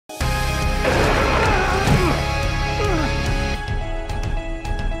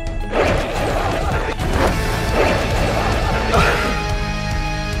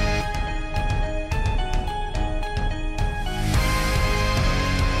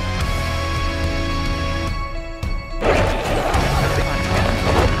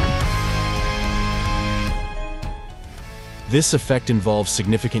This effect involves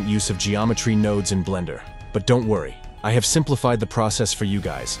significant use of geometry nodes in Blender. But don't worry, I have simplified the process for you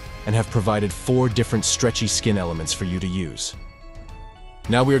guys and have provided 4 different stretchy skin elements for you to use.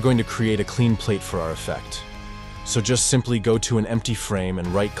 Now we are going to create a clean plate for our effect. So just simply go to an empty frame and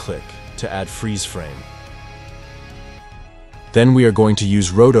right-click to add freeze frame. Then we are going to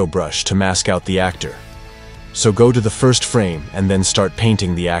use Roto Brush to mask out the actor. So go to the first frame and then start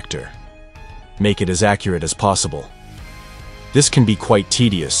painting the actor. Make it as accurate as possible. This can be quite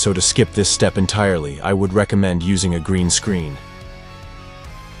tedious, so to skip this step entirely, I would recommend using a green screen.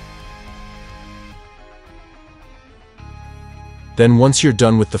 Then once you're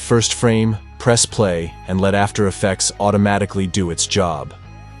done with the first frame, press play and let After Effects automatically do its job.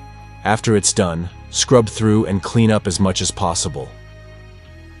 After it's done, scrub through and clean up as much as possible.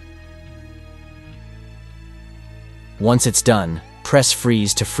 Once it's done, press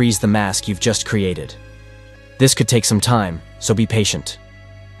freeze to freeze the mask you've just created. This could take some time, so be patient.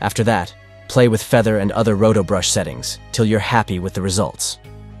 After that, play with feather and other Roto Brush settings till you're happy with the results.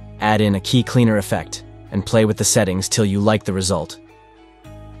 Add in a key cleaner effect and play with the settings till you like the result.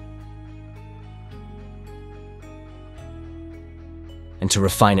 And to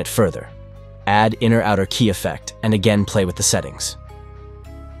refine it further, add inner-outer key effect and again play with the settings.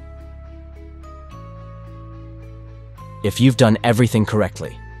 If you've done everything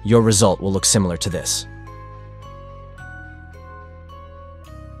correctly, your result will look similar to this.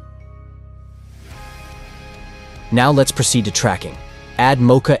 Now let's proceed to tracking. Add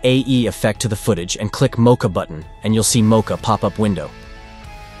Mocha AE effect to the footage and click Mocha button, and you'll see Mocha pop-up window.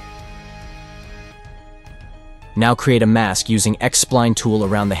 Now create a mask using X-Spline tool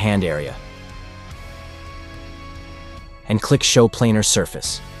around the hand area. And click Show Planar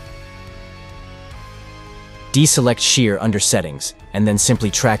Surface. Deselect Shear under Settings, and then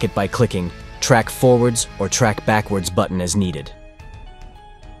simply track it by clicking Track Forwards or Track Backwards button as needed.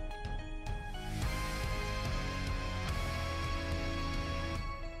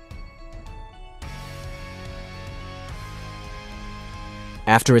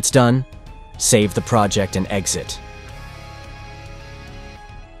 After it's done, save the project and exit.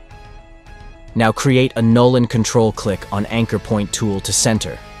 Now create a null and control click on Anchor Point tool to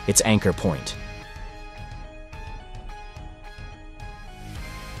center its anchor point.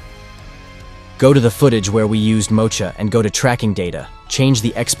 Go to the footage where we used Mocha and go to Tracking Data. Change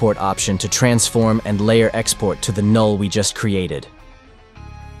the export option to Transform and Layer Export to the null we just created.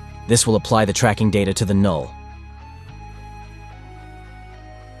 This will apply the tracking data to the null.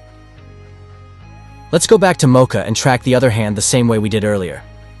 Let's go back to Mocha and track the other hand the same way we did earlier.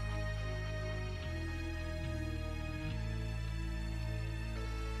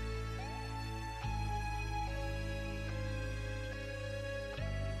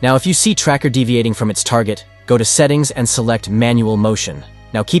 Now if you see tracker deviating from its target, go to Settings and select Manual Motion.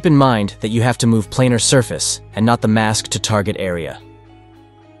 Now keep in mind that you have to move planar surface and not the mask to target area.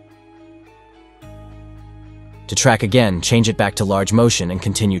 To track again, change it back to large motion and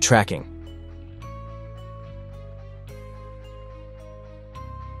continue tracking.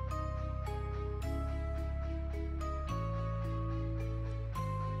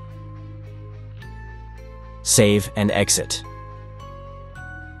 Save and exit.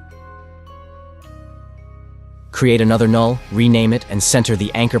 Create another null, rename it, and center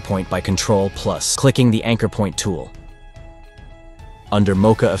the anchor point by Ctrl+ clicking the Anchor Point tool. Under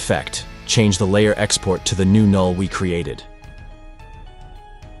Mocha Effect, change the layer export to the new null we created.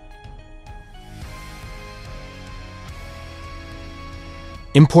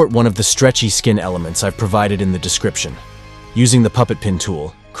 Import one of the stretchy skin elements I've provided in the description. Using the Puppet Pin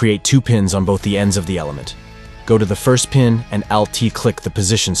tool, create 2 pins on both the ends of the element. Go to the first pin and Alt-T click the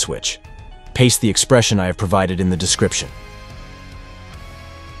position switch. Paste the expression I have provided in the description.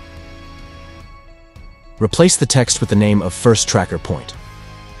 Replace the text with the name of first tracker point.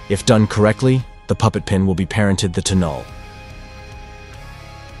 If done correctly, the puppet pin will be parented to null.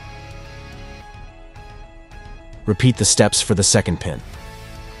 Repeat the steps for the second pin.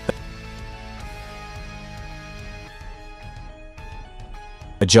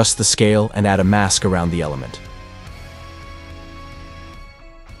 Adjust the scale and add a mask around the element.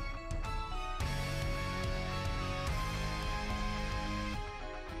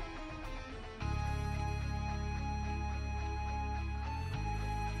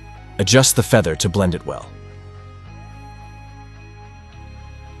 Adjust the feather to blend it well.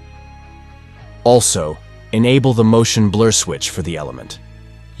 Also, enable the motion blur switch for the element.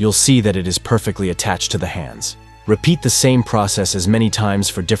 You'll see that it is perfectly attached to the hands. Repeat the same process as many times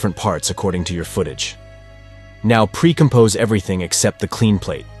for different parts according to your footage. Now pre-compose everything except the clean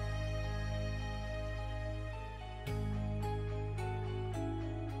plate.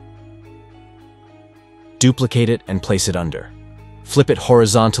 Duplicate it and place it under. Flip it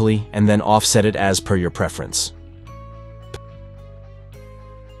horizontally and then offset it as per your preference.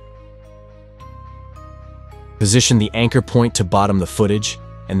 Position the anchor point to bottom the footage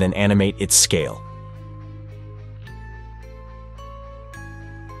and then animate its scale.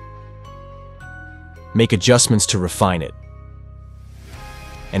 Make adjustments to refine it.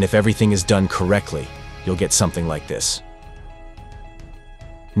 And if everything is done correctly, you'll get something like this.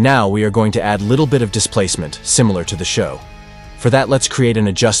 Now we are going to add a little bit of displacement, similar to the show. For that, let's create an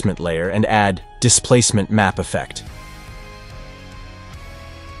adjustment layer and add displacement map effect.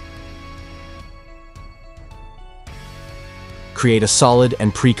 Create a solid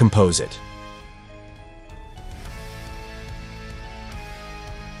and pre-compose it.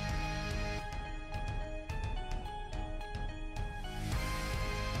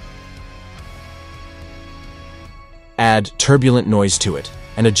 Add turbulent noise to it,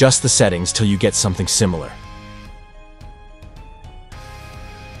 and adjust the settings till you get something similar.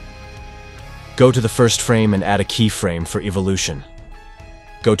 Go to the first frame and add a keyframe for evolution.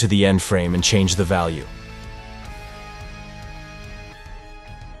 Go to the end frame and change the value.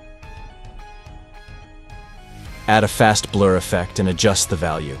 Add a fast blur effect and adjust the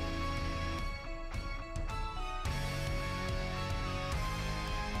value.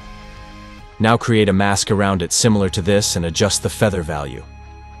 Now create a mask around it similar to this and adjust the feather value.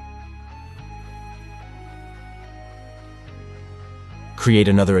 Create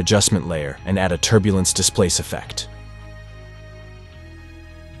another adjustment layer and add a turbulence displace effect.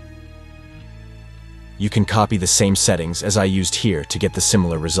 You can copy the same settings as I used here to get the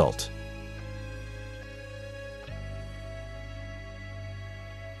similar result.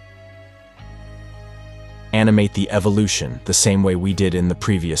 Animate the evolution the same way we did in the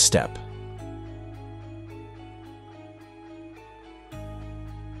previous step.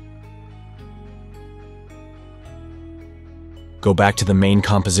 Go back to the main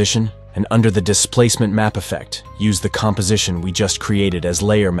composition, and under the displacement map effect, use the composition we just created as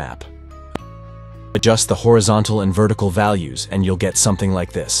layer map. Adjust the horizontal and vertical values, and you'll get something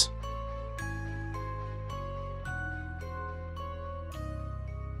like this.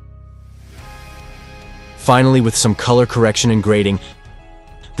 Finally, with some color correction and grading,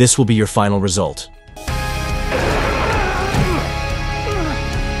 this will be your final result.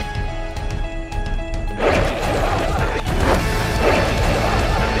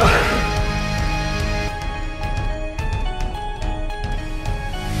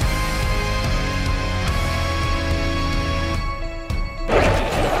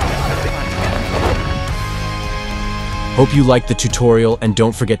 Hope you liked the tutorial and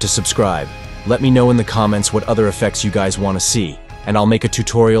don't forget to subscribe. Let me know in the comments what other effects you guys want to see, and I'll make a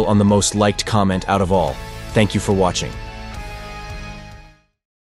tutorial on the most liked comment out of all. Thank you for watching.